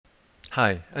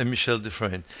Hi, I'm Michel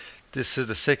Dufresne. This is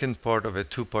the second part of a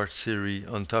two-part series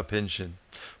on Top Engine.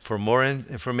 For more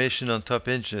information on Top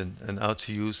Engine and how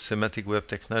to use semantic web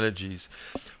technologies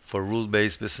for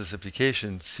rule-based business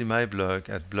applications, see my blog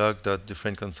at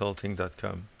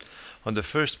blog.dufresneconsulting.com. On the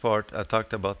first part, I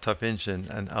talked about Top Engine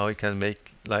and how it can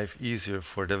make life easier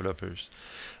for developers.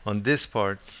 On this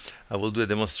part, I will do a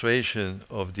demonstration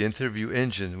of the interview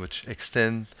engine which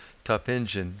extends Top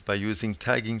Engine by using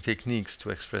tagging techniques to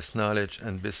express knowledge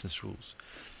and business rules.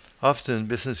 Often,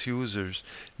 business users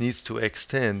need to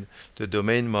extend the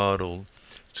domain model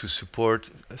to support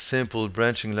simple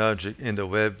branching logic in the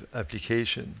web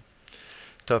application.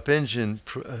 Top Engine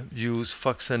use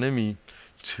folksonomy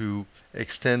to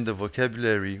extend the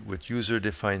vocabulary with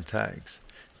user-defined tags.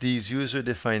 These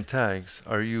user-defined tags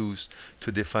are used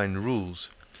to define rules.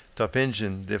 Top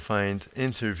Engine defined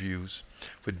interviews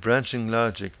with branching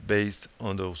logic based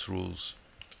on those rules.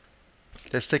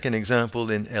 Let's take an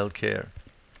example in healthcare.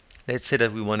 Let's say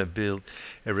that we want to build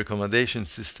a recommendation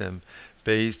system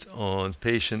based on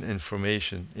patient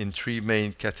information in three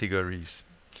main categories.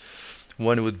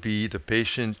 One would be the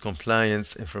patient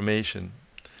compliance information.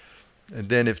 And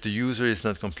then if the user is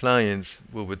not compliant,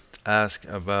 we would ask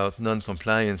about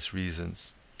non-compliance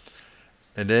reasons.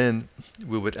 And then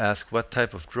we would ask what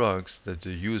type of drugs that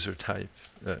the user type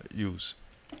use.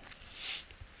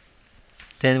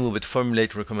 Then we would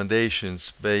formulate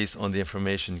recommendations based on the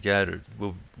information gathered.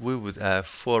 We would have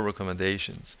four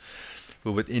recommendations.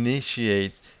 We would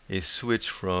initiate a switch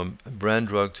from brand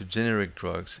drug to generic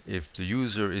drugs if the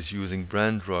user is using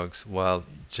brand drugs while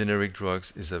generic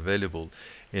drugs is available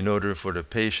in order for the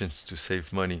patient to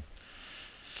save money.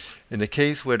 In the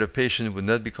case where the patient would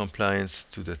not be compliant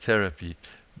to the therapy,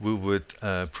 we would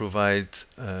provide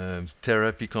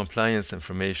therapy compliance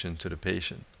information to the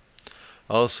patient.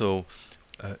 Also,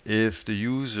 if the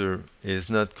user is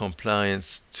not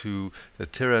compliant to the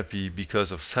therapy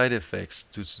because of side effects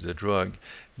due to the drug,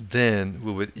 then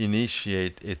we would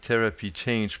initiate a therapy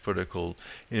change protocol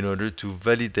in order to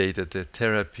validate that the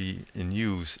therapy in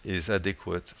use is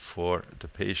adequate for the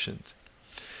patient.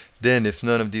 Then, if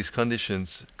none of these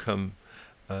conditions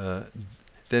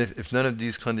if none of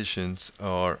these conditions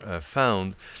are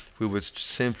found, we would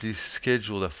simply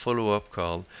schedule a follow-up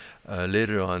call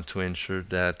later on to ensure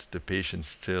that the patient's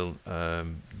still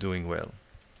doing well.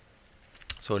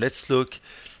 So let's look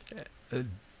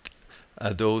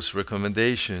at those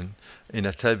recommendations in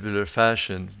a tabular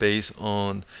fashion based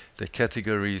on the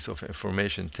categories of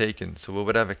information taken. So we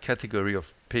would have a category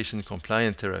of patient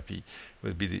compliant therapy,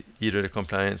 would be either the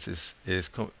compliance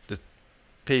the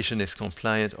patient is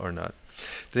compliant or not.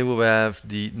 Then we will have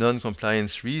the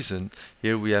non-compliance reason.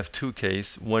 Here we have two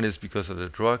cases. One is because of the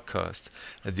drug cost,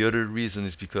 and the other reason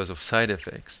is because of side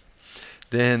effects.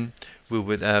 Then we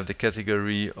would have the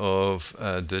category of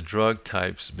the drug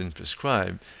types been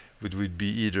prescribed, which would be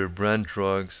either brand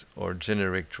drugs or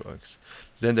generic drugs.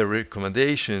 Then the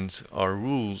recommendations are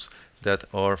rules that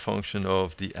are a function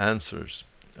of the answers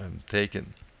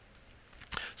taken.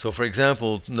 So for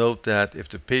example, note that if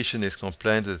the patient is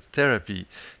compliant with therapy,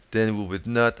 then we would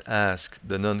not ask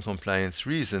the non-compliance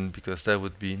reason because that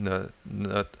would be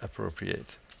not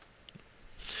appropriate.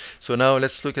 So now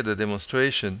let's look at the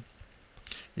demonstration.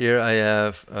 Here I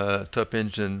have Top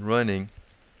Engine running,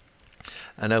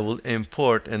 and I will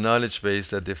import a knowledge base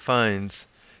that defines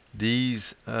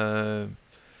these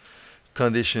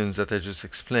conditions that I just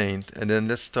explained, and then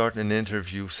let's start an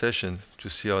interview session to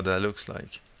see how that looks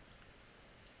like.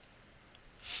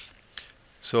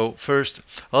 So first,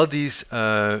 all these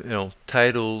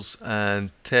titles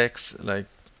and text like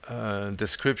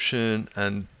description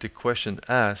and the question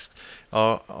asked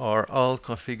are all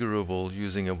configurable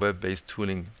using a web-based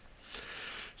tooling.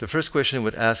 The first question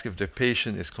would ask if the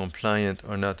patient is compliant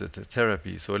or not with the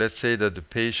therapy. So let's say that the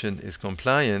patient is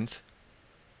compliant,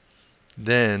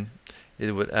 then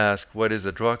it would ask what is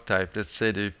the drug type. Let's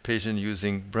say the patient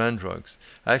using brand drugs.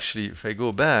 Actually, if I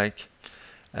go back,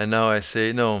 and now I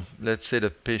say, no, let's say the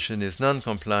patient is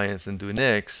non-compliant and do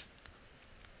next.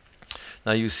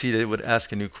 Now you see that it would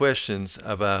ask a new questions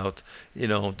about,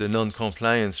 the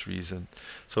non-compliance reason.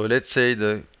 So let's say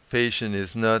the patient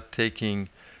is not taking,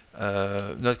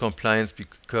 not compliant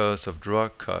because of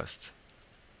drug cost.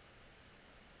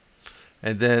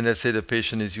 And then let's say the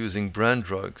patient is using brand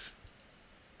drugs.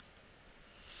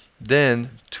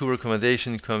 Then two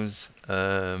recommendations comes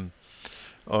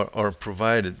are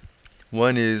provided.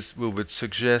 One is we would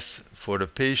suggest for the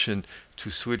patient to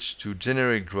switch to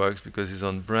generic drugs because he's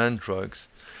on brand drugs.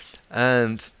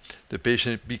 And the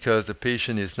patient, because the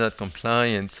patient is not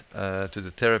compliant to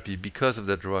the therapy because of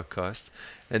the drug cost,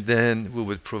 and then we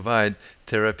would provide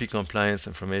therapy compliance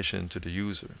information to the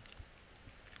user.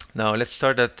 Now let's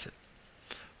start that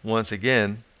once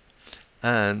again,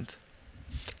 and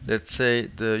let's say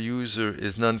the user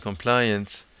is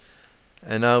non-compliant,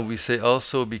 and now we say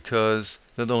also because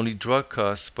not only drug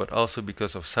costs but also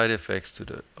because of side effects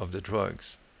of the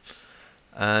drugs.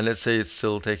 And let's say it's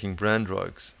still taking brand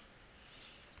drugs.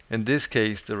 In this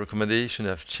case, the recommendation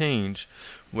have changed,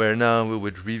 where now we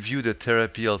would review the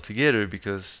therapy altogether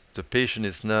because the patient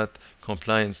is not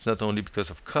compliant not only because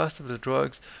of cost of the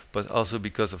drugs but also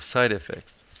because of side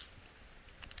effects.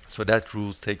 So that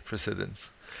rule takes precedence.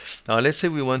 Now let's say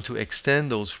we want to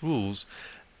extend those rules,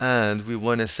 and we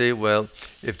want to say, well,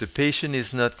 if the patient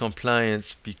is not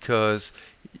compliant because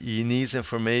he needs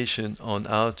information on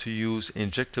how to use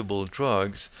injectable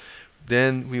drugs,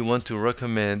 then we want to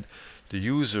recommend the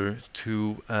user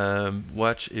to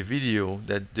watch a video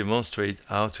that demonstrates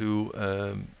how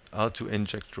to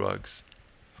inject drugs.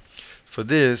 For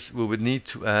this, we would need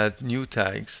to add new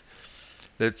tags.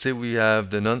 Let's say we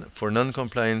have for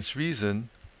non-compliance reason,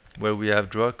 where we have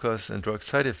drug costs and drug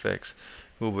side effects,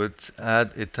 we would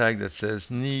add a tag that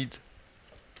says need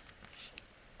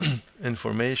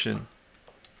information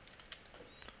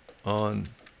on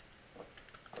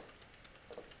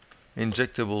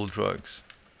injectable drugs.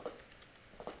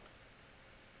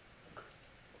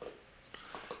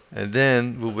 And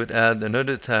then we would add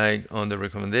another tag on the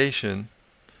recommendation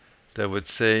that would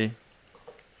say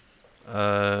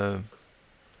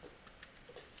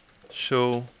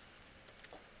show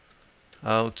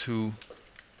how to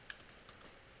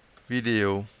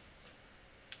video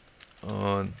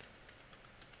on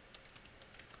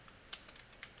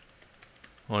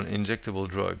injectable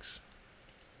drugs.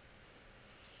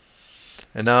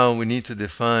 And now we need to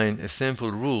define a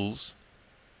simple rules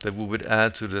that we would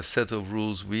add to the set of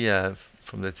rules we have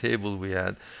from the table we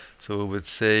had. So we would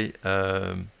say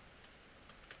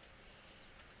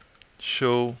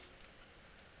show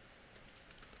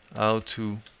how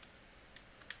to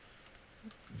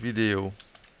video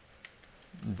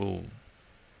rule.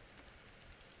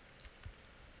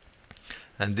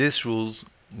 And this rule,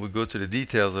 we go to the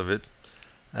details of it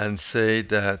and say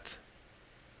that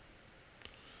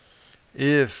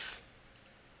if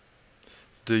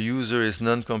the user is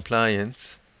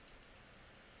non-compliant,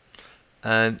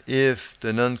 and if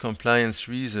the non-compliance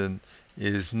reason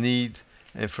is need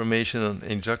information on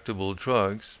injectable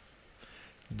drugs,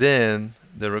 then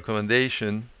the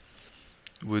recommendation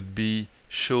would be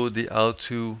show the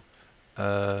how-to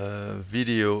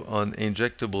video on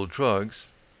injectable drugs.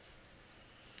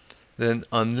 Then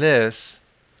unless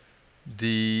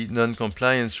the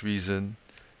non-compliance reason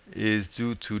is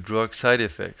due to drug side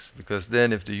effects, because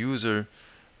then if the user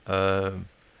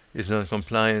is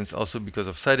non-compliant also because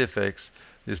of side effects,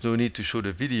 there's no need to show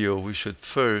the video. We should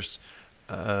first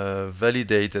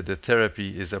validate that the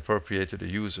therapy is appropriate to the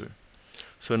user.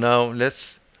 So now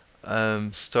let's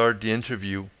start the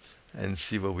interview and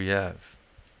see what we have.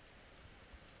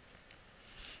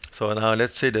 So now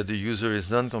let's say that the user is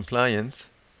non-compliant.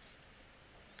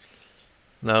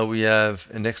 Now we have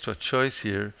an extra choice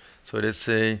here. So let's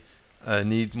say I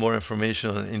need more information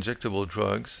on injectable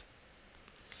drugs.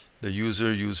 The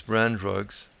user used brand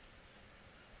drugs.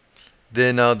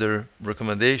 Then now the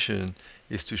recommendation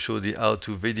is to show the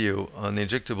how-to video on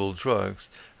injectable drugs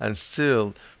and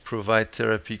still provide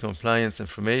therapy compliance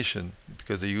information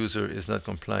because the user is not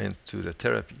compliant to the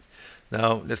therapy.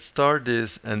 Now let's start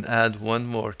this and add one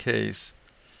more case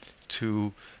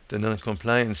to the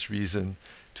non-compliance reason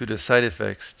to the side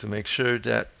effects to make sure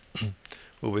that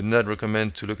we would not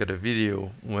recommend to look at a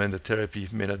video when the therapy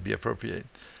may not be appropriate.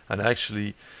 And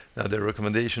actually, now the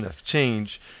recommendation have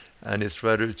changed, and it's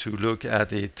rather to look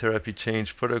at a therapy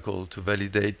change protocol to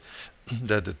validate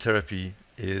that the therapy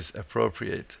is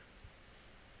appropriate.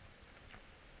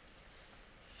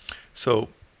 So,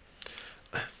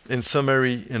 in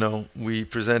summary, we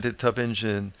presented Top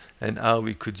Engine and how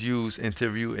we could use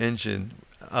Interview Engine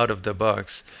out of the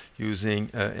box using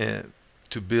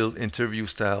to build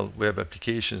interview-style web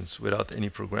applications without any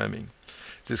programming.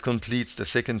 This completes the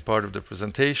second part of the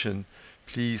presentation.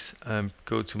 Please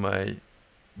go to my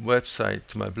website,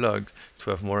 to my blog, to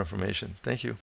have more information. Thank you.